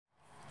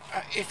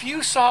if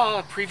you saw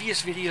a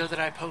previous video that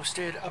I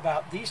posted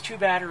about these two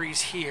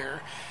batteries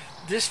here,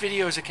 this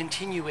video is a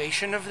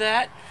continuation of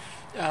that.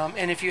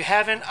 And if you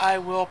haven't, I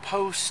will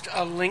post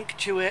a link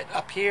to it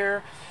up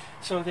here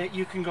so that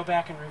you can go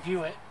back and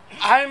review it.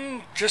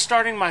 I'm just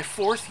starting my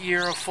 4th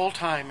year of full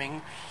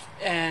timing,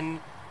 and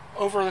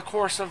over the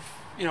course of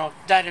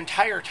that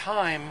entire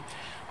time,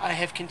 I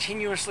have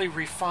continuously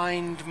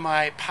refined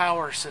my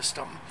power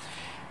system.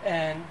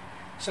 And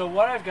so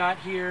what I've got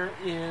here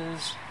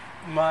is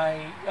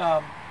my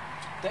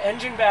the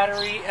engine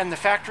battery and the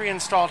factory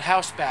installed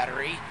house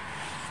battery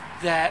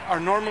that are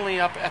normally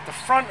up at the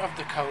front of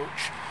the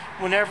coach.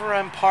 Whenever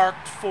I'm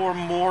parked for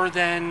more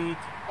than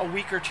a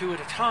week or two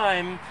at a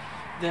time,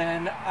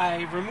 then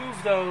I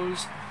remove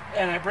those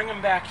and I bring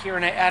them back here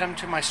and I add them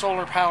to my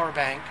solar power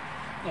bank,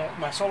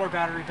 my solar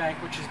battery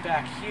bank, which is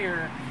back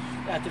here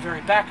at the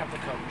very back of the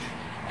coach.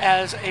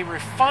 As a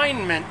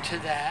refinement to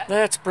that,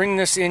 let's bring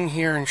this in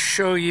here and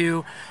show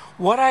you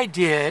what I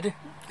did.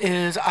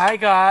 Is I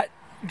got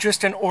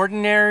just an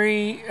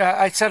ordinary,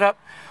 I set up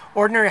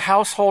ordinary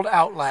household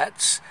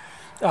outlets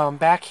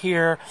back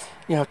here,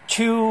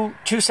 two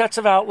sets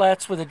of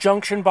outlets with a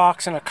junction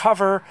box and a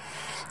cover.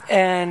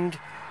 And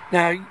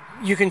now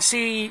you can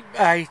see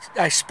I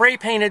spray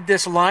painted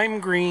this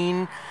lime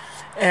green,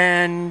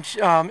 and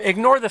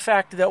ignore the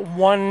fact that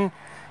one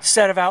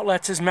set of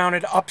outlets is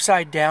mounted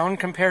upside down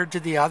compared to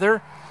the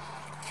other.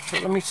 So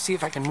let me see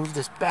if I can move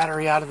this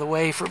battery out of the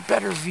way for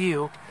better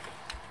view.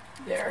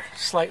 There,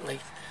 slightly.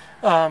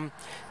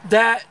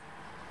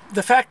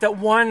 The fact that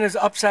one is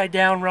upside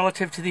down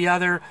relative to the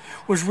other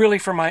was really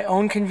for my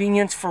own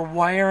convenience for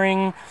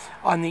wiring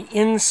on the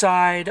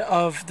inside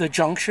of the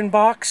junction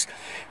box,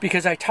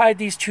 because I tied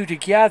these two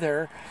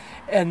together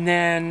and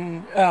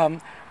then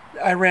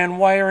I ran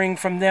wiring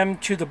from them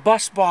to the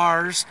bus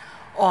bars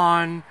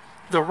on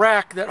the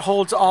rack that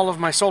holds all of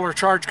my solar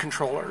charge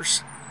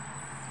controllers.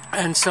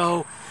 And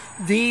so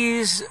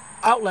these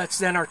outlets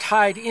then are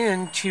tied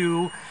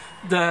into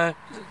the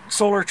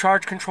solar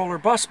charge controller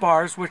bus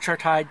bars, which are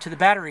tied to the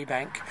battery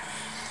bank.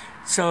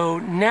 So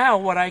now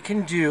what I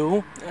can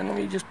do, and let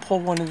me just pull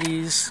one of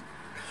these.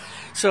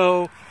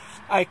 So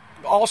I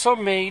also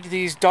made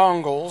these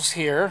dongles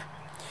here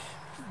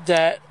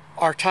that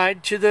are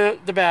tied to the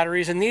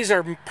batteries, and these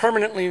are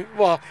permanently,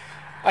 well,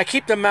 I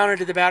keep them mounted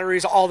to the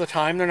batteries all the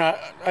time. They're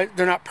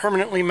not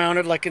permanently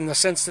mounted, like in the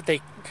sense that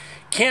they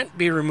can't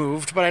be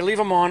removed, but I leave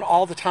them on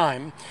all the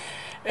time.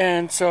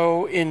 And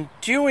so in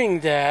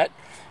doing that,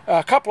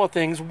 a couple of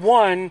things.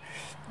 One,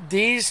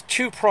 these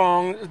two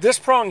prongs, this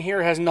prong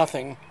here has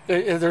nothing.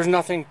 There's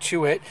nothing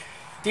to it.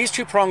 These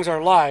two prongs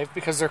are live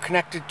because they're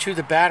connected to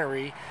the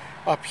battery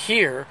up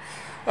here.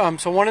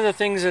 So one of the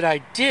things that I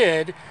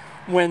did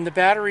when the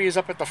battery is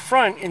up at the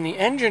front in the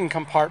engine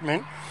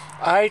compartment,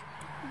 I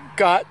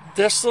got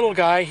this little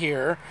guy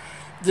here.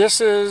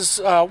 This is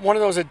one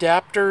of those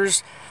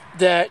adapters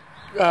that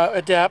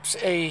adapts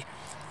a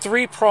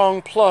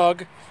 3-prong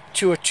plug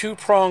to a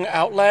 2-prong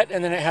outlet,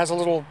 and then it has a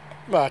little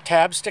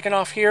tab sticking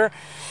off here.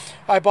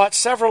 I bought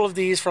several of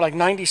these for like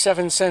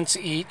 97 cents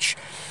each,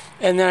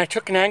 and then I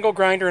took an angle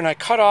grinder and I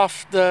cut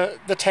off the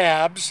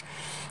tabs,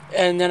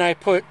 and then I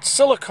put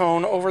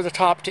silicone over the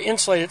top to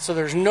insulate it so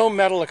there's no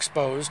metal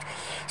exposed.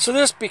 So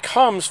this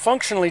becomes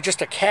functionally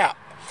just a cap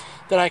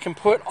that I can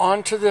put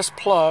onto this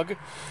plug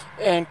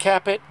and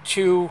cap it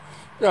to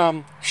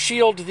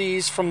shield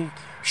these from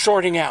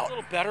shorting out. A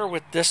little better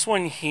with this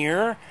one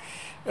here.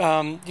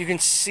 You can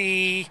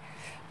see,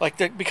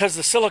 like, because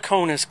the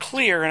silicone is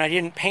clear and I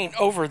didn't paint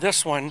over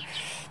this one,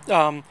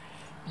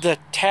 the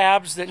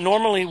tabs that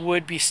normally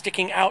would be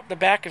sticking out the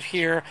back of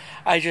here,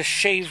 I just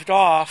shaved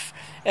off,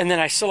 and then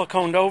I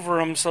siliconed over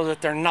them so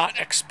that they're not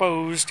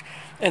exposed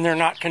and they're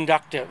not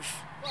conductive.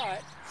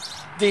 But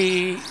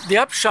the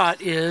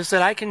upshot is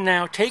that I can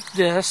now take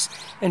this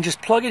and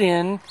just plug it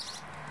in,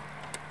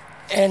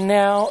 and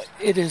now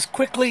it is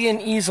quickly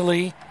and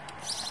easily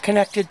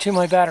connected to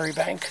my battery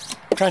bank.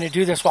 I'm trying to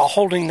do this while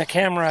holding the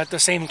camera at the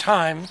same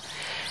time,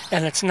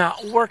 and it's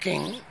not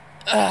working.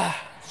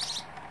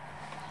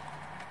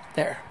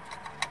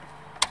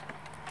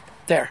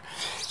 There.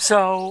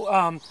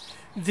 So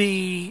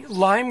the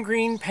lime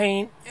green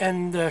paint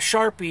and the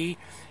Sharpie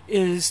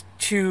is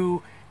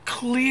to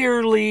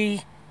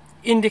clearly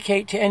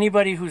indicate to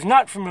anybody who's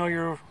not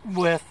familiar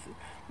with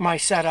my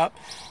setup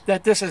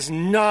that this is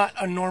not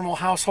a normal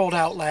household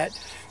outlet,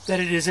 that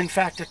it is in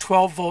fact a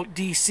 12-volt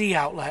DC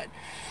outlet.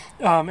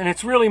 And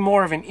it's really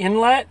more of an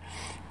inlet.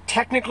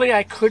 Technically,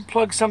 I could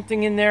plug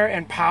something in there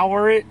and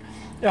power it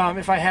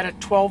if I had a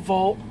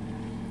 12-volt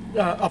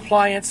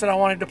appliance that I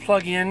wanted to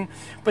plug in,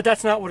 but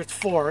that's not what it's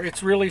for.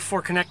 It's really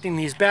for connecting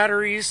these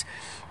batteries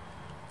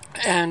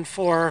and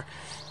for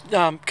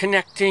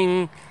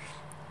connecting,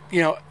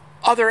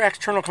 other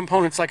external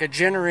components like a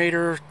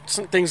generator,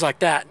 some things like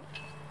that.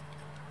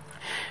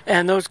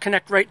 And those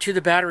connect right to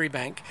the battery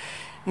bank.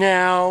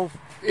 Now,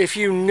 if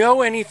you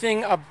know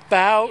anything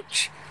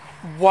about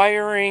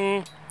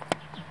wiring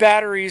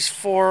batteries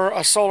for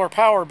a solar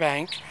power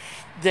bank,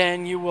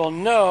 then you will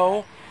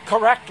know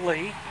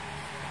correctly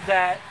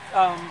that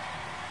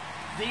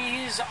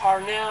These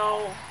are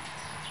now,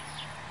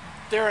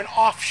 they're an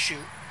offshoot.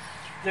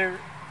 They're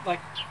like,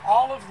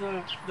 all of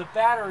the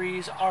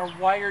batteries are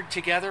wired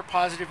together,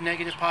 positive,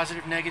 negative,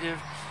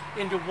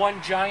 into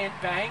one giant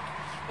bank.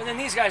 And then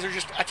these guys are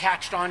just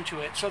attached onto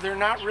it. So they're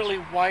not really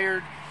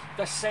wired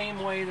the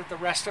same way that the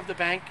rest of the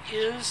bank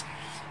is.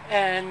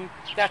 And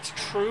that's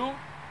true.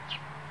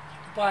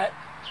 But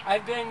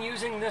I've been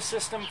using this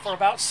system for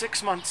about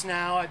 6 months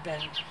now. I've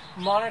been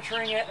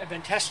monitoring it. I've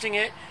been testing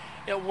it.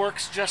 It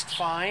works just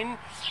fine.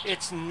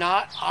 It's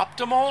not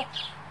optimal,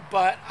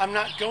 but I'm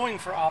not going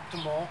for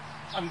optimal.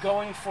 I'm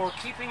going for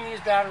keeping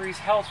these batteries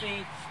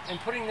healthy and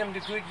putting them to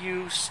good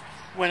use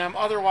when I'm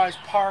otherwise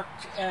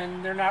parked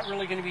and they're not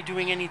really going to be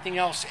doing anything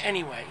else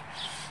anyway.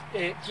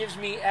 It gives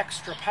me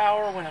extra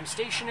power when I'm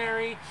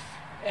stationary,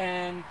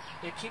 and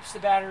it keeps the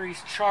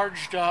batteries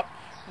charged up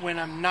when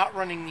I'm not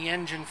running the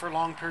engine for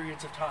long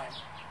periods of time.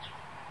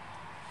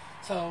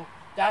 So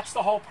that's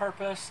the whole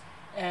purpose,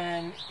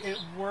 and it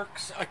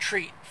works a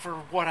treat for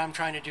what I'm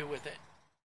trying to do with it.